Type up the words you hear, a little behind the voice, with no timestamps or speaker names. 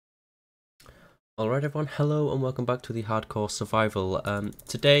Alright everyone, hello and welcome back to the Hardcore Survival.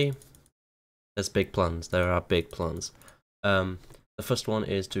 Today, there's big plans. There are big plans. The first one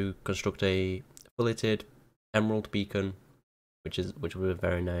is to construct a filleted emerald beacon, which will be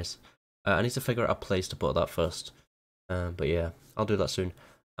very nice. I need to figure out a place to put that first. But yeah, I'll do that soon.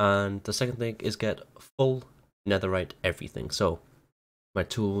 And the second thing is get full netherite everything. So, my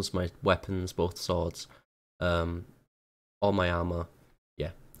tools, my weapons, both swords, all my armor.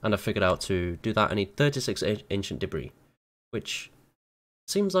 And I figured out to do that I need 36 ancient debris, which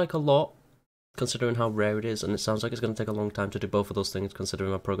seems like a lot considering how rare it is, and it sounds like it's going to take a long time to do both of those things considering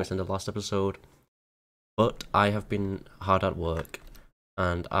my progress in the last episode. But I have been hard at work,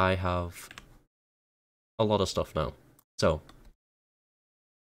 and I have a lot of stuff now. So,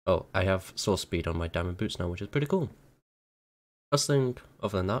 I have sword speed on my diamond boots now, which is pretty cool. First thing,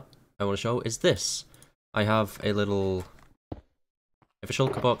 other than that, I want to show is this. I have a little... a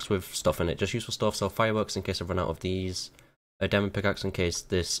shulker box with stuff in it, just useful stuff, so fireworks in case I run out of these, a diamond pickaxe in case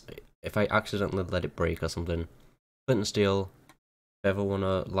if I accidentally let it break or something, flint and steel, if I ever want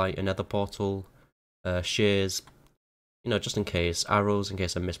to light another portal, shears, just in case, arrows in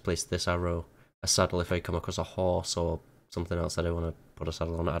case I misplace this arrow, a saddle if I come across a horse or something else that I want to put a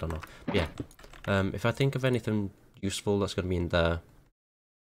saddle on, I don't know. But yeah, if I think of anything useful that's going to be in there,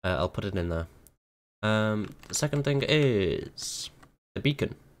 I'll put it in there. The second thing is the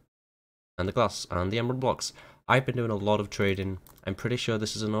beacon, and the glass, and the emerald blocks. I've been doing a lot of trading. I'm pretty sure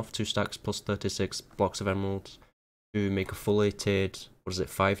this is enough, 2 stacks plus 36 blocks of emeralds to make a fully tiered,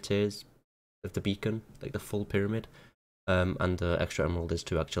 5 tiers of the beacon, like the full pyramid, and the extra emerald is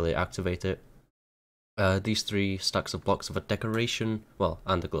to actually activate it. These 3 stacks of blocks of a decoration,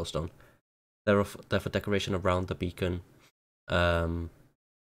 and the glowstone, they're for decoration around the beacon, and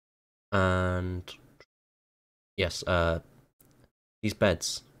yes, these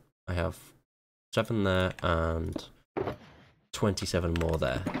beds, I have 7 there and 27 more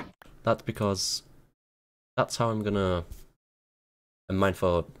there. That's because that's how I'm gonna mine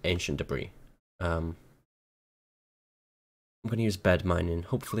for ancient debris. I'm gonna use bed mining.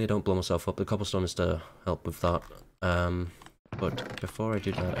 Hopefully I don't blow myself up. The cobblestone is to help with that. But before I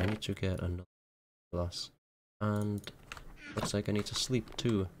do that, I need to get another glass. And looks like I need to sleep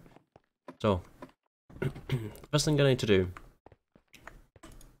too. So, first thing I need to do...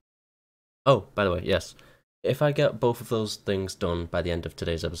 oh, by the way, yes. If I get both of those things done by the end of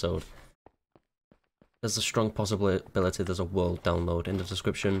today's episode, there's a strong possibility there's a world download in the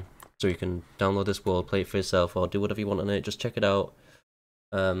description, so you can download this world, play it for yourself, or do whatever you want on it. Just check it out.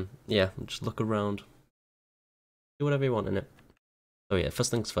 Yeah, just look around. Do whatever you want in it. So yeah, first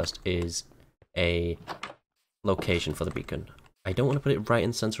things first is a location for the beacon. I don't want to put it right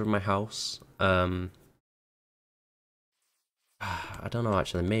in the center of my house. I don't know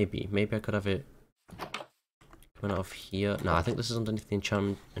actually, maybe I could have it coming out of here. No, I think this is underneath the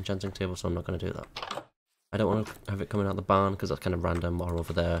enchanting table, so I'm not going to do that. I don't want to have it coming out the barn because that's kind of random, or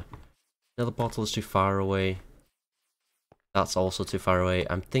over there. The other portal is too far away. That's also too far away.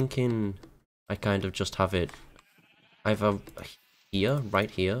 I'm thinking I kind of just have it either here, right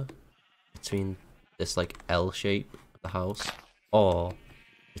here, between this like L shape of the house, or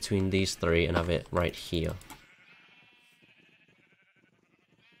between these 3 and have it right here.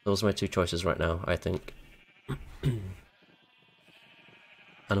 Those are my 2 choices right now, I think. And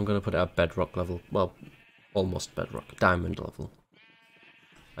I'm going to put it at bedrock level. Well, almost bedrock. Diamond level.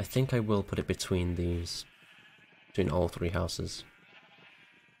 I think I will put it between these. Between all 3 houses.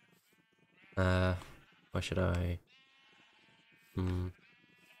 Why should I...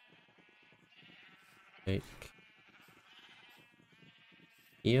 take...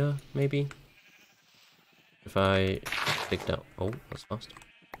 here, maybe? If I dig down... oh, that's fast.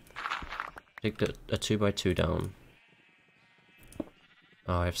 Dig a 2x2 down.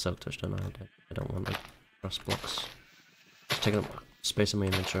 Oh, I have silk touch, don't I don't want the grass blocks. It's taking up space in my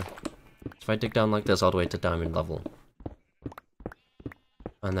inventory. So if I dig down like this all the way to diamond level,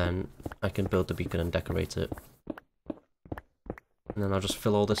 and then I can build the beacon and decorate it. And then I'll just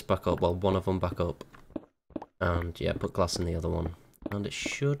fill all this back up, well, one of them back up. And yeah, put glass in the other one. And it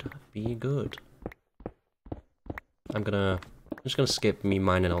should be good. I'm just gonna skip me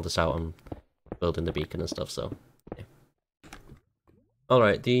mining all this out and building the beacon and stuff, so yeah.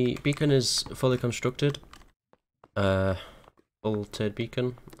 Alright, the beacon is fully constructed. Full tiered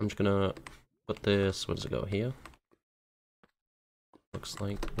beacon. I'm just gonna put this, where does it go, here? Looks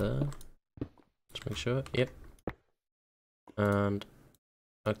like there. Just make sure, yep. And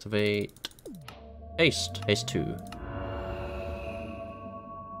activate haste 2.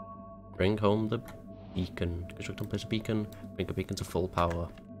 Bring home the beacon. Construct and place a beacon. Bring a beacon to full power.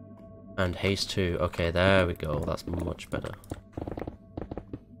 And haste 2. Okay, there we go. That's much better.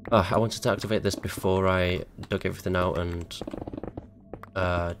 I wanted to activate this before I dug everything out and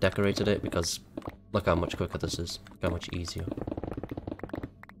decorated it, because look how much quicker this is. Look how much easier.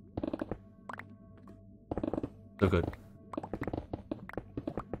 So good.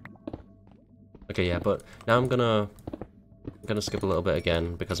 Okay, yeah, but now I'm gonna skip a little bit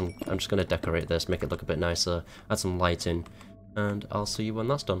again, because I'm just gonna decorate this, make it look a bit nicer, add some lighting, and I'll see you when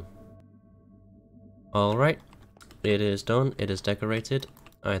that's done. Alright, it is done, it is decorated.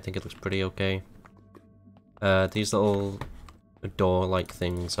 I think it looks pretty okay. These little door-like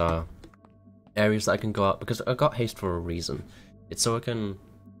things are areas that I can go out, because I got haste for a reason. It's so I can,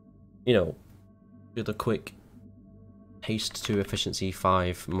 you know, do the quick haste to efficiency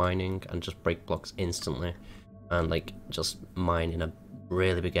 5 mining and just break blocks instantly, and like just mine in a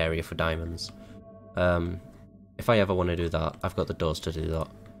really big area for diamonds. If I ever want to do that, I've got the doors to do that.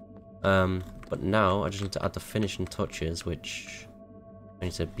 But now I just need to add the finishing touches, which I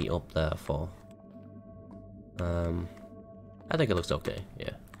need to be up there for. I think it looks okay,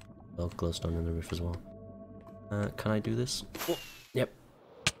 yeah. Well, glowstone in the roof as well. Can I do this? Oh, yep.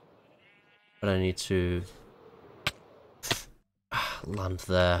 But I need to land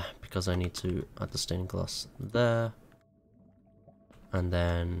there, because I need to add the stained glass there. And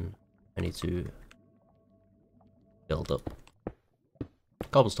then I need to build up.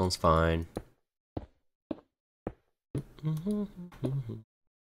 Cobblestone's fine.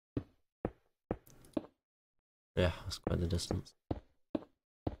 Yeah, that's quite the distance.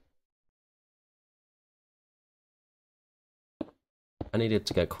 I needed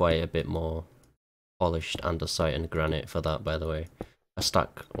to get quite a bit more polished andesite and granite for that, by the way. A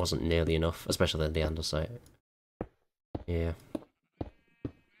stack wasn't nearly enough, especially the andesite. Yeah.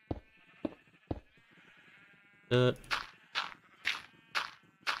 Dirt.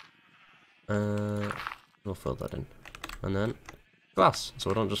 We'll fill that in. And then glass,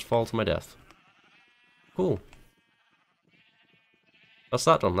 so I don't just fall to my death. Cool. That's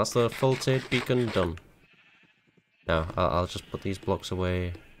that done. That's the faulted beacon done. Now, I'll just put these blocks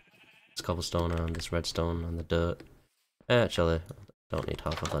away. This cobblestone and this redstone and the dirt. Actually, I don't need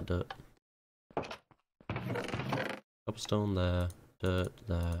half of that dirt. Cobblestone there, dirt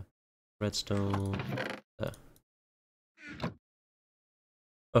there, redstone there.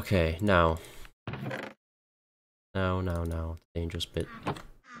 Okay, now. Now, dangerous bit.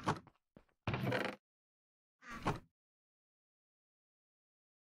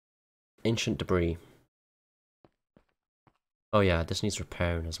 Ancient debris. Oh yeah, this needs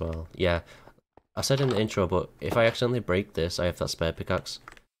repairing as well. Yeah, I said in the intro, but if I accidentally break this, I have that spare pickaxe.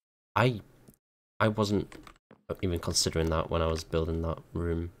 I wasn't even considering that when I was building that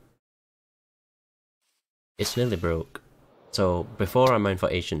room. It's nearly broke. So before I mine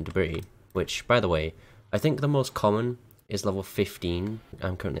for ancient debris, which by the way, I think the most common is level 15.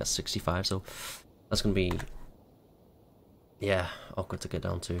 I'm currently at 65, so that's gonna be, yeah, awkward to get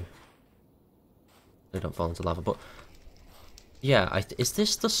down to. They don't fall into lava, but yeah, is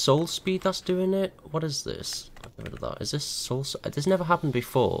this the soul speed that's doing it? What is this? I'll get rid of that. Is this soul? This never happened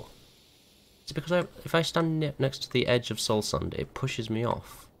before. Is it because if I stand next to the edge of soul sand, it pushes me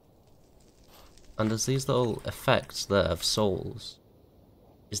off? And there's these little effects there of souls.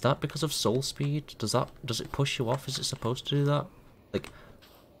 Is that because of soul speed? Does it push you off? Is it supposed to do that? Like,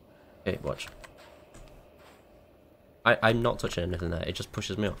 hey, watch. I'm not touching anything there. It just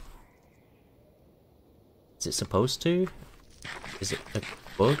pushes me off. Is it supposed to? Is it a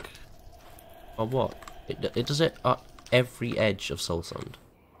bug? Or what? It does it at every edge of soul sand.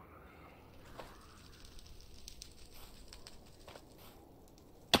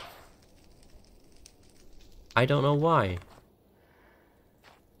 I don't know why.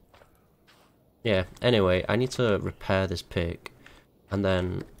 Yeah, anyway, I need to repair this pick and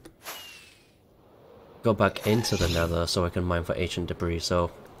then go back into the nether so I can mine for ancient debris.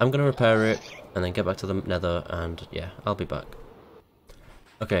 So I'm gonna repair it and then get back to the nether, and yeah, I'll be back.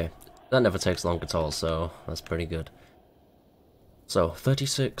 Okay, that never takes long at all, so that's pretty good. So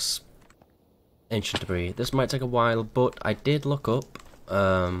 36 ancient debris. This might take a while, but I did look up,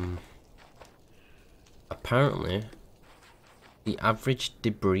 apparently the average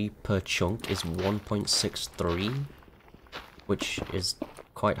debris per chunk is 1.63, which is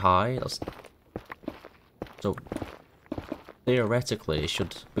quite high. So theoretically it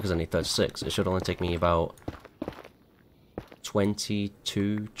should, because I need 36, it should only take me about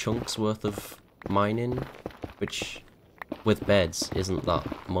 22 chunks worth of mining, which with beds isn't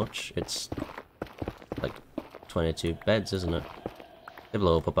that much. It's like 22 beds, isn't it? They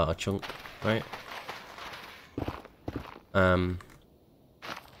blow up about a chunk, right?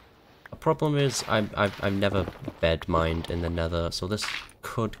 problem is I've never bed mined in the Nether, so this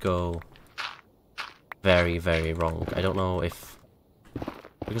could go very, very wrong. I don't know if,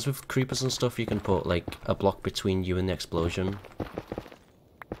 because with creepers and stuff you can put like a block between you and the explosion.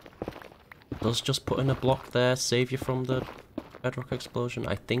 Does just putting a block there save you from the bedrock explosion?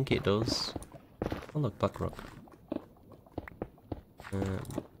 I think it does. Oh look, black rock.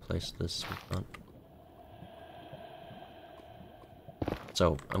 Place this with that.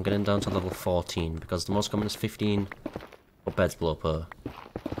 So, I'm getting down to level 14, because the most common is 15, but beds blow up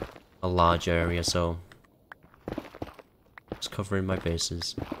a large area, so just covering my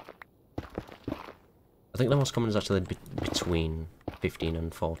bases. I think the most common is actually between 15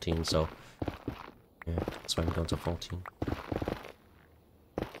 and 14, so yeah, that's why I'm going to 14.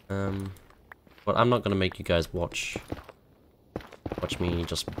 But I'm not gonna make you guys watch me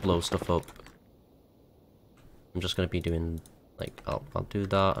just blow stuff up. I'm just gonna be doing, like, I'll do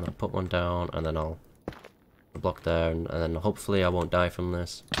that, and I'll put one down, and then I'll block there, and then hopefully I won't die from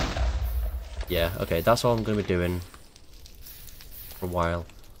this. Yeah, okay, that's all I'm gonna be doing for a while.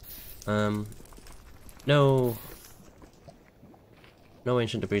 No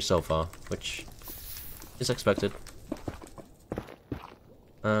ancient debris so far, which is expected.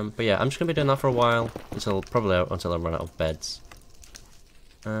 But yeah, I'm just gonna be doing that for a while, until I run out of beds.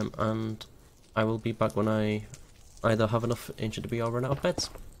 And I will be back when I either have enough ancient debris or run out of beds.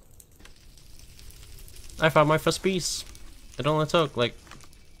 I found my first piece! It only took like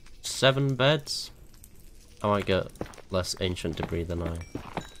 7 beds. I might get less ancient debris than I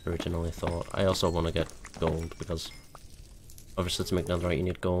originally thought. I also want to get gold, because obviously to make netherite you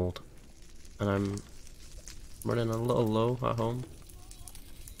need gold. And I'm running a little low at home.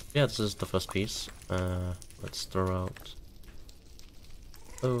 Yeah, this is the first piece. Let's throw out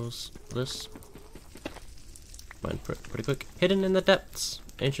this. Mine pretty quick. Hidden in the depths!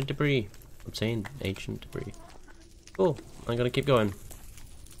 Ancient debris. Obtained ancient debris. Cool. I'm gonna keep going.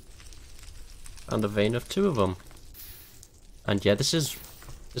 And a vein of 2 of them. And yeah, this is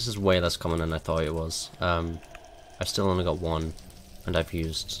way less common than I thought it was. I still only got 1, and I've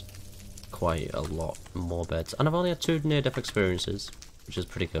used quite a lot more beds. And I've only had 2 near-death experiences, which is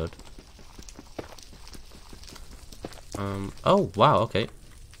pretty good. Oh, wow, okay.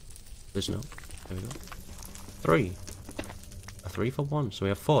 There's no. There we go. 3. A 3 for 1, so we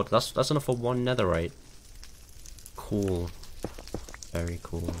have 4. That's enough for 1 netherite. Cool. Very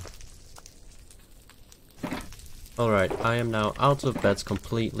cool. Alright, I am now out of beds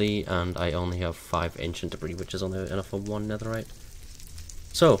completely, and I only have 5 ancient debris, which is only enough for 1 netherite.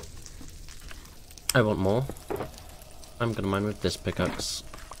 So, I want more. I'm gonna mine with this pickaxe,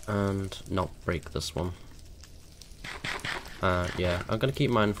 and not break this one. Yeah, I'm gonna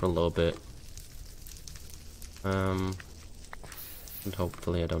keep mining for a little bit. And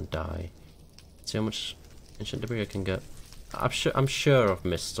hopefully I don't die. See how much ancient debris I can get. I'm sure I've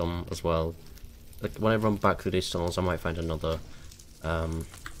missed some as well. Like when I run back through these tunnels, I might find another. But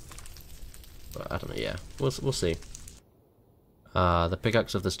I don't know. Yeah, we'll see. The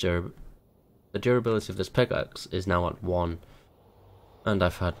pickaxe of this the durability of this pickaxe is now at 1, and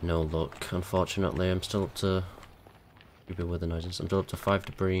I've had no luck. Unfortunately, I'm still up to. With the noises. I'm still up to 5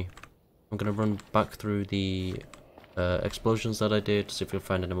 debris. I'm gonna run back through the explosions that I did to see if we'll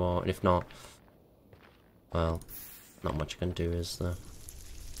find any more, and if not, well, not much I can do, is there?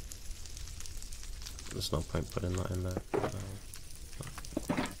 There's no point putting that in there.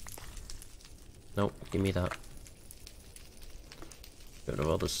 Nope, give me that. Get rid of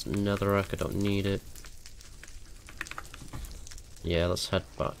all this netherrack, I don't need it. Yeah, let's head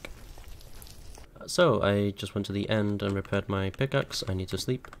back. So, I just went to the end and repaired my pickaxe. I need to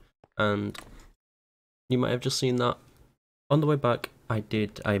sleep. And you might have just seen that. On the way back, I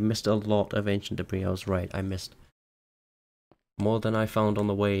missed a lot of ancient debris. I was right, I missed more than I found on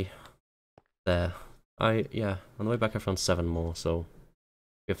the way there. Yeah, on the way back I found 7 more, so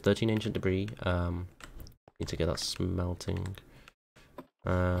we have 13 ancient debris. Need to get that smelting.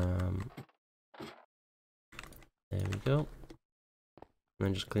 There we go. And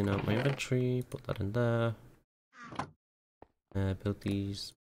then just clean out my inventory, put that in there. Build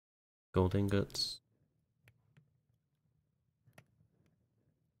these gold ingots.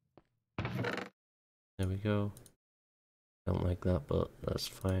 There we go. Don't like that, but that's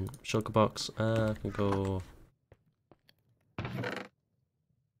fine. Shulker box, I can go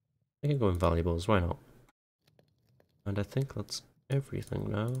in valuables, why not? And I think that's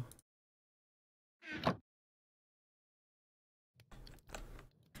everything now. I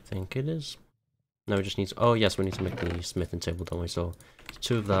think it is. No, we just need to, oh yes, we need to make the smithing table, don't we? So,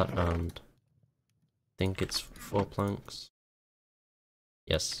 2 of that, and I think it's 4 planks.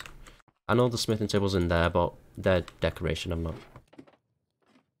 Yes. I know the smithing table's in there, but they're decoration.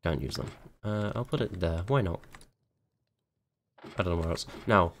 Can't use them. I'll put it there. Why not? I don't know where else.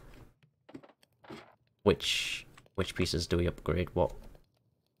 Now, which pieces do we upgrade? What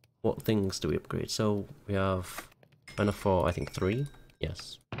things do we upgrade? So we have enough for, I think, 3.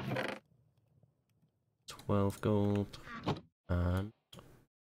 Yes. 12 gold and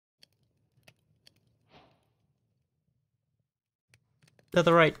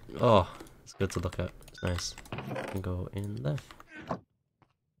netherite. Oh, it's good to look at. It's nice. Can go in there.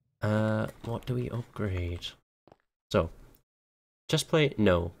 What do we upgrade? So, chestplate,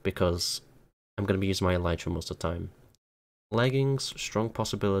 no, because I'm going to be using my elytra most of the time. Leggings, strong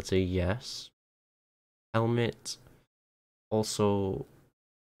possibility, yes. Helmet, also,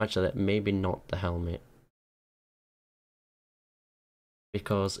 actually, maybe not the helmet.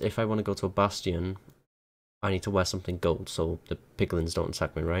 Because if I want to go to a bastion, I need to wear something gold, so the piglins don't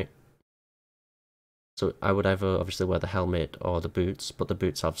attack me, right? So I would either obviously wear the helmet or the boots, but the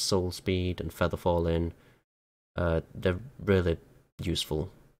boots have soul speed and feather falling. They're really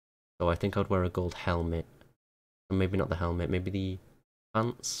useful. So I think I'd wear a gold helmet. Or maybe not the helmet, maybe the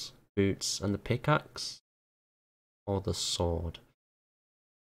pants, boots, and the pickaxe? Or the sword.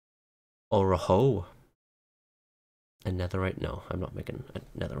 Or a hoe. A netherite? No, I'm not making a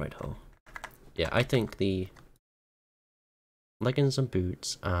netherite hoe. Yeah, I think the leggings and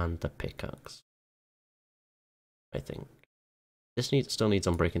boots and the pickaxe. I think. This still needs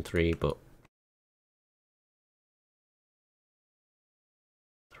Unbreaking 3, but...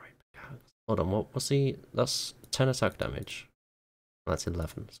 Hold on, what's the... That's 10 attack damage. That's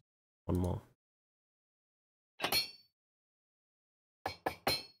 11. One more.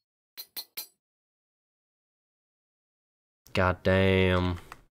 God damn.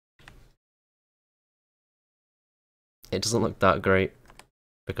 It doesn't look that great,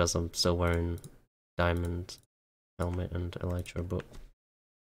 because I'm still wearing diamond helmet and elytra, but...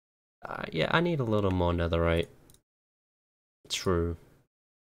 yeah, I need a little more netherite. True.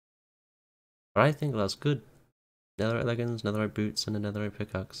 But I think that's good. Netherite leggings, netherite boots, and a netherite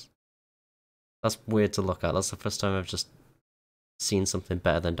pickaxe. That's weird to look at. That's the first time I've just seen something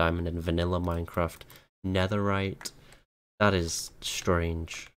better than diamond in vanilla Minecraft. Netherite. That is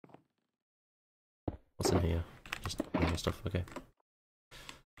strange. What's in here? Just normal stuff, okay.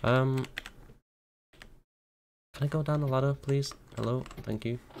 Can I go down the ladder, please? Hello? Thank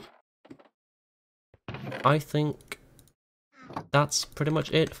you. I think that's pretty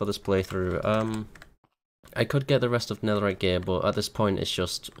much it for this playthrough. I could get the rest of netherite gear, but at this point it's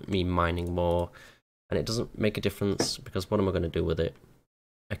just me mining more, and it doesn't make a difference, because what am I going to do with it?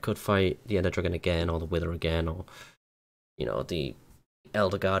 I could fight the Ender Dragon again, or the Wither again, or, you know, the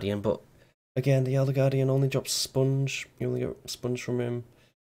Elder Guardian, but again, the Elder Guardian only drops Sponge. You only get Sponge from him.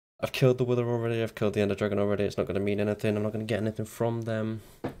 I've killed the Wither already, I've killed the Ender Dragon already, it's not going to mean anything, I'm not going to get anything from them.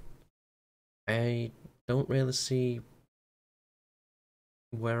 I don't really see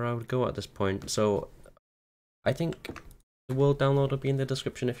where I would go at this point, so I think the world download will be in the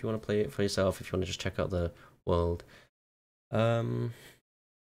description if you want to play it for yourself, if you want to just check out the world. And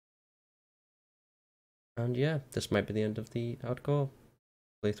yeah, this might be the end of the hardcore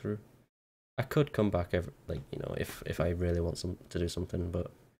playthrough. I could come back like, you know, if I really want to do something,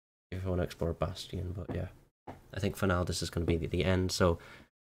 but if I want to explore a bastion, but yeah. I think for now this is going to be the end, so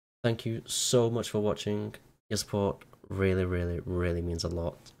thank you so much for watching. Your support really, really, really means a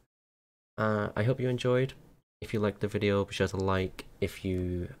lot. I hope you enjoyed. If you liked the video, be sure to like. If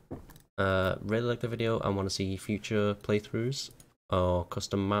you really like the video and want to see future playthroughs or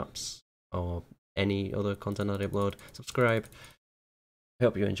custom maps or any other content that I upload, subscribe. I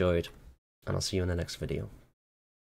hope you enjoyed, and I'll see you in the next video.